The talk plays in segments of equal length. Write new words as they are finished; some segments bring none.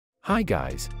Hi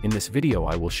guys, in this video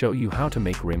I will show you how to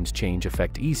make rims change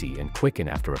effect easy and quick in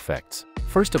After Effects.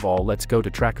 First of all, let's go to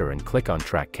Tracker and click on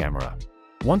Track Camera.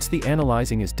 Once the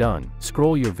analyzing is done,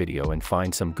 scroll your video and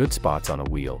find some good spots on a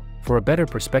wheel. For a better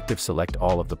perspective, select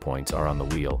all of the points are on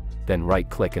the wheel, then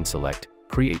right-click and select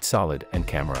Create Solid and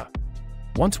Camera.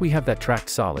 Once we have that tracked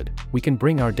solid, we can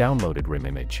bring our downloaded rim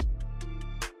image.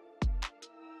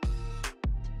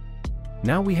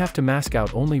 Now we have to mask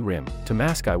out only rim. To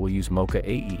mask I will use Mocha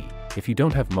AE. If you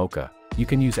don't have Mocha, you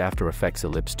can use After Effects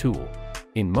Ellipse tool.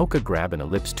 In Mocha, grab an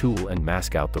ellipse tool and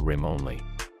mask out the rim only.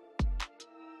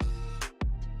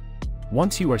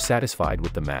 Once you are satisfied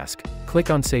with the mask,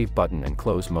 click on Save button and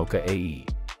close Mocha AE.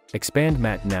 Expand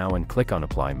matte now and click on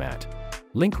Apply Matte.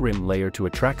 Link rim layer to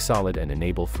a track solid and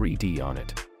enable 3D on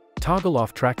it. Toggle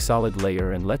off track solid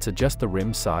layer and let's adjust the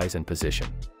rim size and position.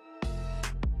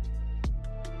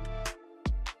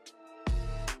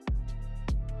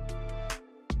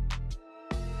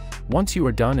 Once you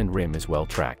are done and rim is well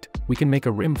tracked, we can make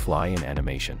a rim fly in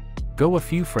animation. Go a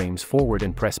few frames forward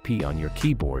and press P on your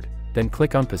keyboard, then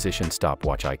click on Position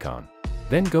Stopwatch icon.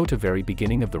 Then go to very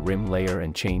beginning of the rim layer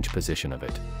and change position of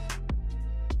it.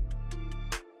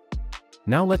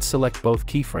 Now let's select both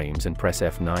keyframes and press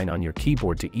F9 on your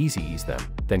keyboard to ease them,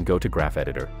 then go to Graph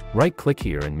Editor. Right-click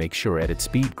here and make sure Edit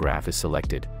Speed Graph is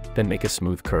selected, then make a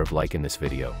smooth curve like in this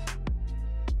video.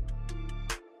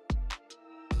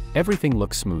 Everything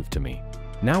looks smooth to me.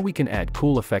 Now we can add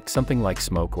cool effect, something like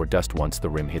smoke or dust once the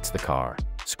rim hits the car.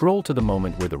 Scroll to the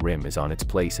moment where the rim is on its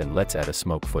place and let's add a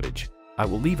smoke footage. I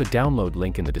will leave a download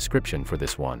link in the description for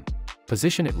this one.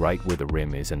 Position it right where the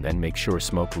rim is and then make sure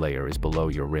smoke layer is below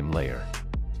your rim layer.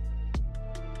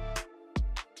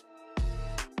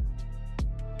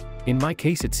 In my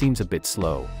case it seems a bit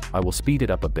slow. I will speed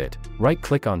it up a bit.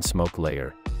 Right-click on smoke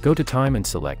layer, go to time and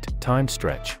select time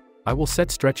stretch. I will set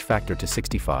stretch factor to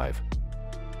 65.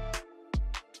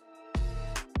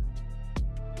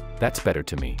 That's better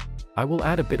to me. I will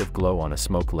add a bit of glow on a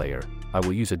smoke layer. I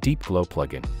will use a deep glow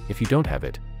plugin. If you don't have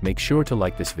it, make sure to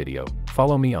like this video,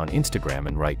 follow me on Instagram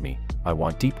and write me, I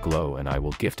want deep glow, and I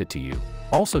will gift it to you.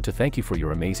 Also, to thank you for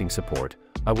your amazing support,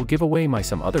 I will give away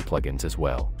some other plugins as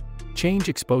well. Change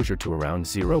exposure to around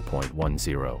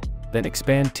 0.10. Then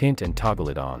expand tint and toggle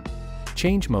it on.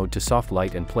 Change mode to soft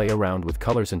light and play around with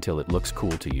colors until it looks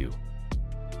cool to you.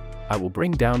 I will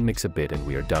bring down mix a bit and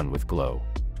we are done with glow.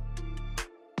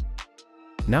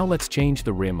 Now let's change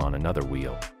the rim on another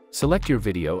wheel. Select your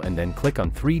video and then click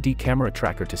on 3D camera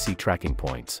tracker to see tracking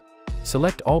points.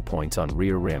 Select all points on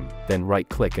rear rim, then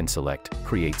right-click and select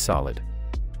Create Solid.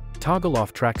 Toggle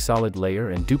off track solid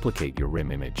layer and duplicate your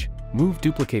rim image. Move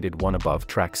duplicated one above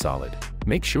track solid.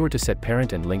 Make sure to set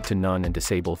parent and link to none and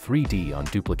disable 3D on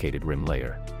duplicated rim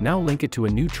layer. Now link it to a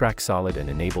new track solid and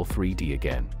enable 3D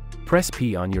again. Press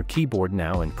P on your keyboard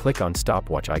now and click on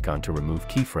stopwatch icon to remove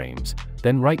keyframes,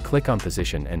 then right-click on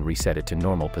position and reset it to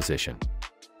normal position.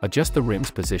 Adjust the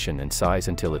rim's position and size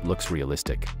until it looks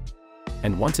realistic.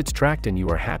 And once it's tracked and you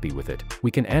are happy with it, we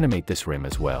can animate this rim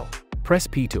as well. Press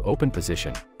P to open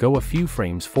position, go a few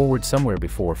frames forward somewhere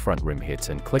before front rim hits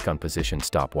and click on position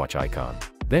stopwatch icon.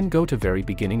 Then go to very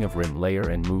beginning of rim layer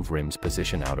and move rim's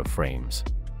position out of frames.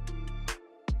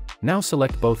 Now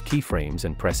select both keyframes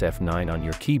and press F9 on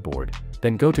your keyboard,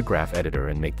 then go to Graph Editor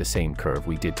and make the same curve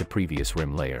we did to previous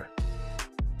rim layer.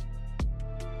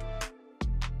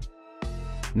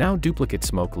 Now duplicate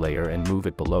smoke layer and move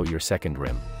it below your second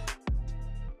rim.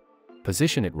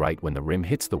 Position it right when the rim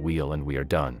hits the wheel and we are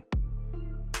done.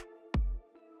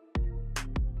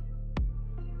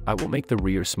 I will make the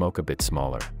rear smoke a bit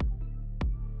smaller.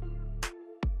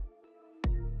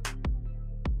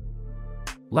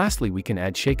 Lastly, we can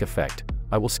add shake effect.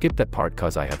 I will skip that part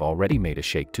cause I have already made a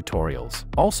shake tutorials.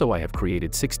 Also, I have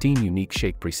created 16 unique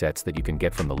shake presets that you can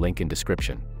get from the link in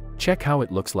description. Check how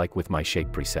it looks like with my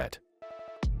shake preset.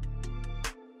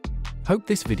 Hope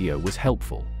this video was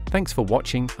helpful. Thanks for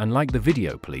watching and like the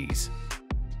video please.